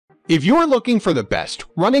If you're looking for the best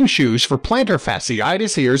running shoes for plantar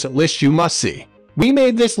fasciitis, here's a list you must see. We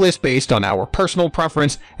made this list based on our personal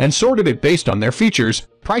preference and sorted it based on their features,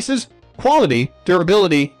 prices, quality,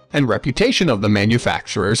 durability, and reputation of the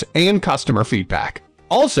manufacturers and customer feedback.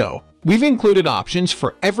 Also, we've included options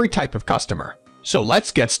for every type of customer. So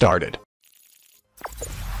let's get started.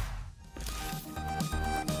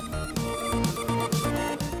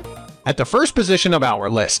 At the first position of our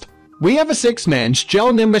list, we have Asics men's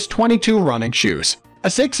Gel-nimbus 22 running shoes.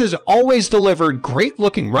 Asics has always delivered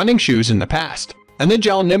great-looking running shoes in the past, and the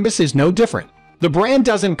Gel-nimbus is no different. The brand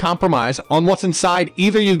doesn't compromise on what's inside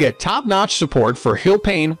either. You get top-notch support for heel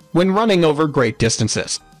pain when running over great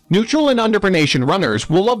distances. Neutral and underpronation runners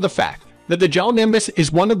will love the fact that the Gel-nimbus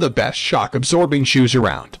is one of the best shock-absorbing shoes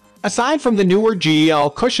around. Aside from the newer GEL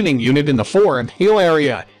cushioning unit in the fore and heel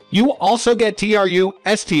area, you also get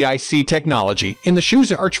TRU-STIC technology in the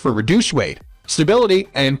shoe's arch for reduced weight, stability,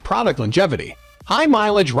 and product longevity.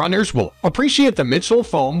 High-mileage runners will appreciate the midsole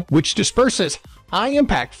foam, which disperses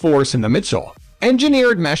high-impact force in the midsole.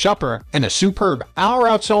 Engineered mesh upper and a superb hour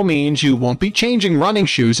outsole means you won't be changing running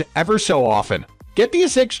shoes ever so often. Get the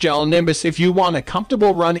Asics Gel-nimbus if you want a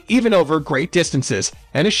comfortable run even over great distances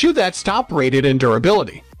and a shoe that's top-rated in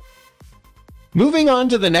durability. Moving on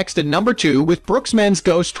to the next at number 2 with Brooks men's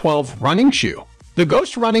Ghost 12 running shoe. The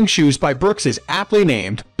Ghost running shoes by Brooks is aptly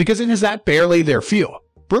named because it has that barely there feel.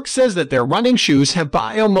 Brooks says that their running shoes have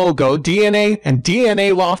Biomogo DNA and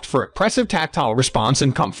DNA Loft for impressive tactile response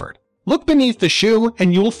and comfort. Look beneath the shoe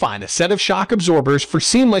and you'll find a set of shock absorbers for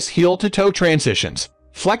seamless heel-to-toe transitions.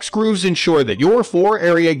 Flex grooves ensure that your fore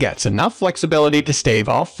area gets enough flexibility to stave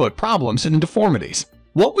off foot problems and deformities.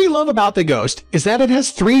 What we love about the Ghost is that it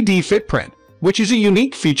has 3D fit print, which is a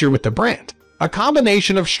unique feature with the brand. A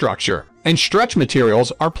combination of structure and stretch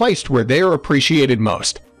materials are placed where they are appreciated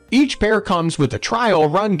most. Each pair comes with a trial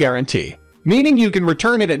run guarantee, meaning you can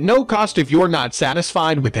return it at no cost if you're not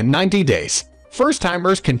satisfied within 90 days.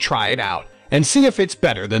 First-timers can try it out and see if it's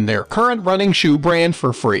better than their current running shoe brand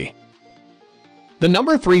for free. The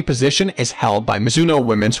number 3 position is held by Mizuno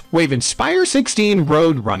women's Wave Inspire 16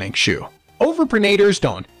 road running shoe. Overpronators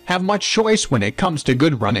don't have much choice when it comes to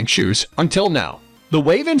good running shoes until now. The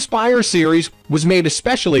Wave Inspire series was made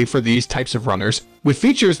especially for these types of runners, with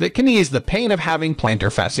features that can ease the pain of having plantar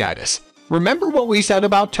fasciitis. Remember what we said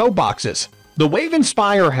about toe boxes? The Wave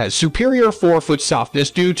Inspire has superior forefoot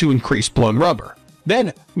softness due to increased blown rubber.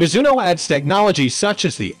 Then, Mizuno adds technology such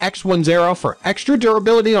as the X10 for extra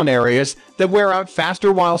durability on areas that wear out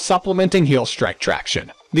faster while supplementing heel strike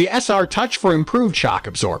traction, the SR Touch for improved shock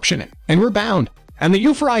absorption and rebound, and the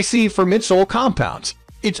U for IC for midsole compounds.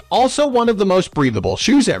 It's also one of the most breathable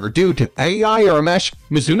shoes ever due to AI Air Mesh,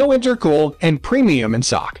 Mizuno Intercool, and Premium in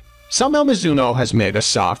Sock. Somehow Mizuno has made a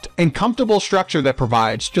soft and comfortable structure that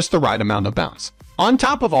provides just the right amount of bounce. On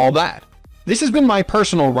top of all that, this has been my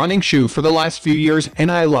personal running shoe for the last few years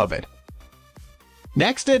and I love it.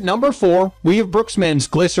 Next at number 4, we have Brooks men's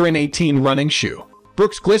Glycerin 18 running shoe.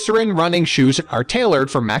 Brooks Glycerin running shoes are tailored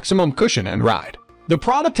for maximum cushion and ride. The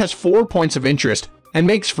product has 4 points of interest and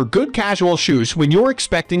makes for good casual shoes when you're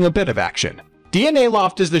expecting a bit of action. DNA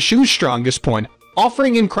Loft is the shoe's strongest point,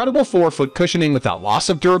 offering incredible forefoot cushioning without loss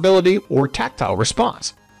of durability or tactile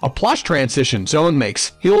response. A plush transition zone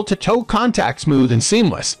makes heel-to-toe contact smooth and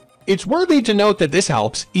seamless. It's worthy to note that this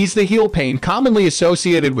helps ease the heel pain commonly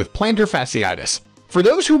associated with plantar fasciitis. For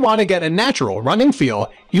those who want to get a natural running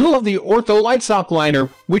feel, you'll have the Ortho Light Sock Liner,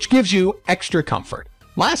 which gives you extra comfort.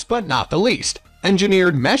 Last but not the least,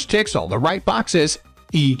 engineered mesh ticks all the right boxes,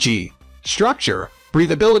 e.g., structure,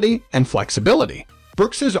 breathability, and flexibility.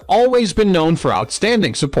 Brooks has always been known for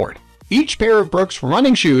outstanding support. Each pair of Brooks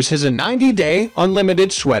running shoes has a 90-day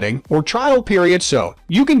unlimited sweating or trial period, so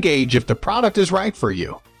you can gauge if the product is right for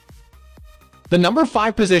you. The number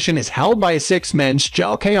 5 position is held by Asics men's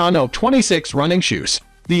Gel-kayano 26 running shoes.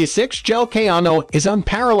 The Asics Gel-kayano is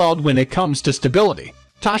unparalleled when it comes to stability.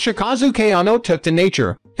 Toshikazu Kayano took to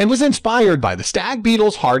nature and was inspired by the stag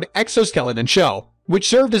beetle's hard exoskeleton shell, which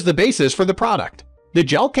served as the basis for the product. The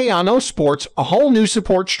Gel-kayano sports a whole new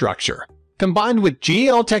support structure, combined with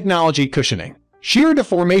GL technology cushioning. Shear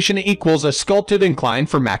deformation equals a sculpted incline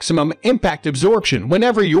for maximum impact absorption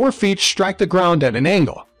whenever your feet strike the ground at an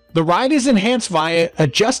angle. The ride is enhanced via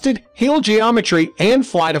adjusted heel geometry and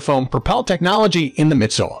fly-to-foam propel technology in the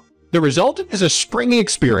midsole. The result is a springy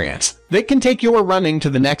experience that can take your running to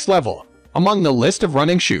the next level. Among the list of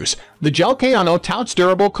running shoes, the Gel-kayano touts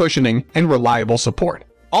durable cushioning and reliable support.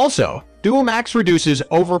 Also, DuoMax reduces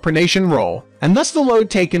overpronation roll and thus the load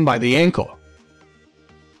taken by the ankle.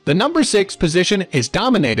 The number 6 position is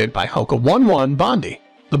dominated by Hoka One One Bondi.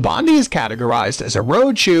 The Bondi is categorized as a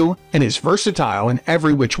road shoe and is versatile in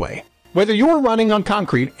every which way. Whether you're running on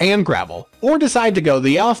concrete and gravel, or decide to go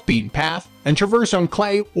the off-beaten path and traverse on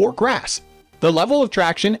clay or grass, the level of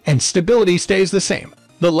traction and stability stays the same.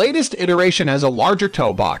 The latest iteration has a larger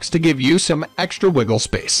toe box to give you some extra wiggle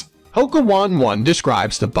space. Hoka One One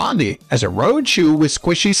describes the Bondi as a road shoe with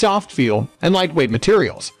squishy soft feel and lightweight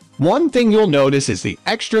materials. One thing you'll notice is the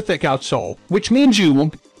extra thick outsole, which means you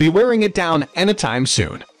won't be wearing it down anytime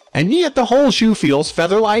soon. And yet the whole shoe feels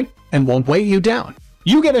feather-light and won't weigh you down.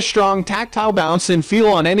 You get a strong tactile bounce and feel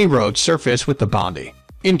on any road surface with the Bondi.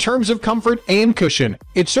 In terms of comfort and cushion,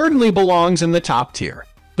 it certainly belongs in the top tier.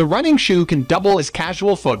 The running shoe can double as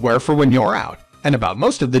casual footwear for when you're out and about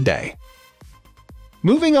most of the day.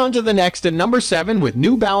 Moving on to the next at number 7 with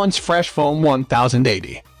New Balance Fresh Foam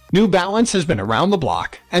 1080. New Balance has been around the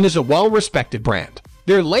block and is a well-respected brand.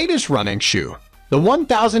 Their latest running shoe, the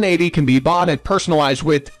 1080, can be bought and personalized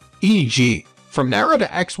with, e.g., from narrow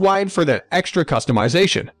to X wide for that extra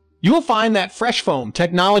customization. You'll find that fresh foam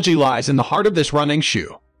technology lies in the heart of this running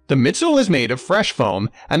shoe. The midsole is made of fresh foam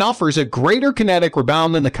and offers a greater kinetic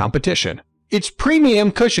rebound than the competition. It's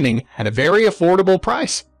premium cushioning at a very affordable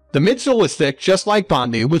price. The midsole is thick just like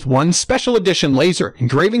Bondi, with one special edition laser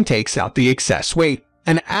engraving takes out the excess weight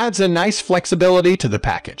and adds a nice flexibility to the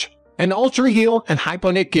package. An Ultra heel and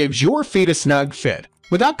hypoknit gives your feet a snug fit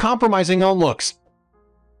without compromising on looks.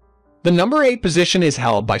 The number 8 position is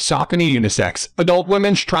held by Saucony Unisex-adult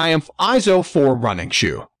women's Triumph ISO 4 running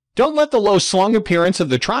shoe. Don't let the low-slung appearance of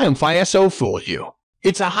the Triumph ISO fool you.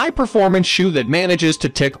 It's a high-performance shoe that manages to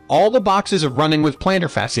tick all the boxes of running with plantar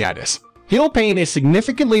fasciitis. Heel pain is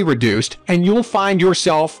significantly reduced, and you'll find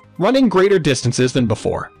yourself running greater distances than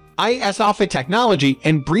before. ISOFIT technology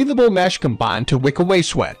and breathable mesh combine to wick away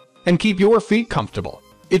sweat and keep your feet comfortable.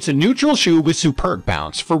 It's a neutral shoe with superb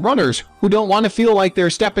bounce for runners who don't want to feel like they're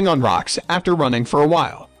stepping on rocks after running for a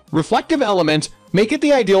while. Reflective elements make it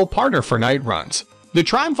the ideal partner for night runs. The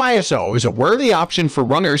Triumph ISO is a worthy option for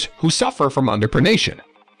runners who suffer from underpronation.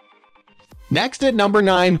 Next at number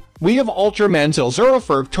 9, we have Altra Men's Ilzura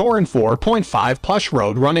Torin 4.5 Plush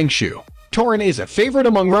Road Running Shoe. Torin is a favorite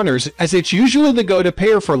among runners as it's usually the go-to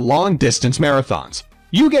pair for long-distance marathons.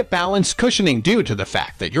 You get balanced cushioning due to the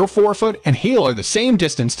fact that your forefoot and heel are the same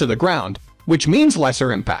distance to the ground, which means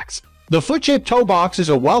lesser impacts. The foot-shaped toe box is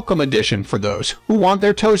a welcome addition for those who want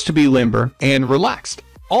their toes to be limber and relaxed.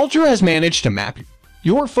 Altra has managed to map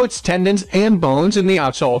your foot's tendons and bones in the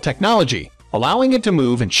outsole technology, allowing it to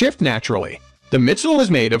move and shift naturally. The midsole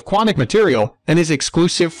is made of quantic material and is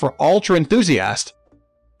exclusive for Ultra enthusiasts.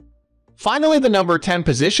 Finally, the number 10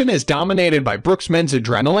 position is dominated by Brooks Men's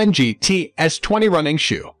Adrenaline GT S20 running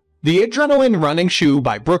shoe. The Adrenaline running shoe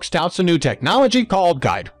by Brooks touts a new technology called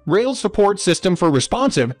Guide Rail Support System for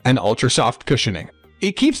responsive and ultra-soft cushioning.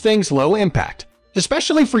 It keeps things low impact,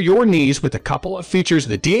 especially for your knees, with a couple of features: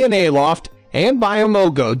 the DNA Loft and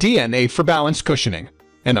Biomogo DNA for balanced cushioning,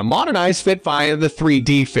 and a modernized fit via the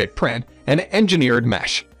 3D Fit print and engineered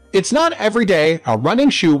mesh. It's not every day a running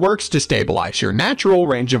shoe works to stabilize your natural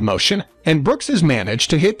range of motion, and Brooks has managed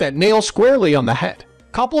to hit that nail squarely on the head.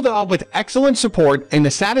 Couple that with excellent support and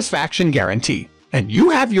a satisfaction guarantee, and you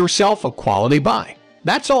have yourself a quality buy.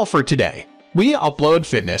 That's all for today. We upload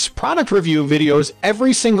fitness product review videos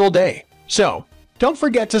every single day, so don't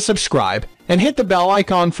forget to subscribe and hit the bell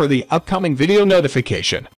icon for the upcoming video notification.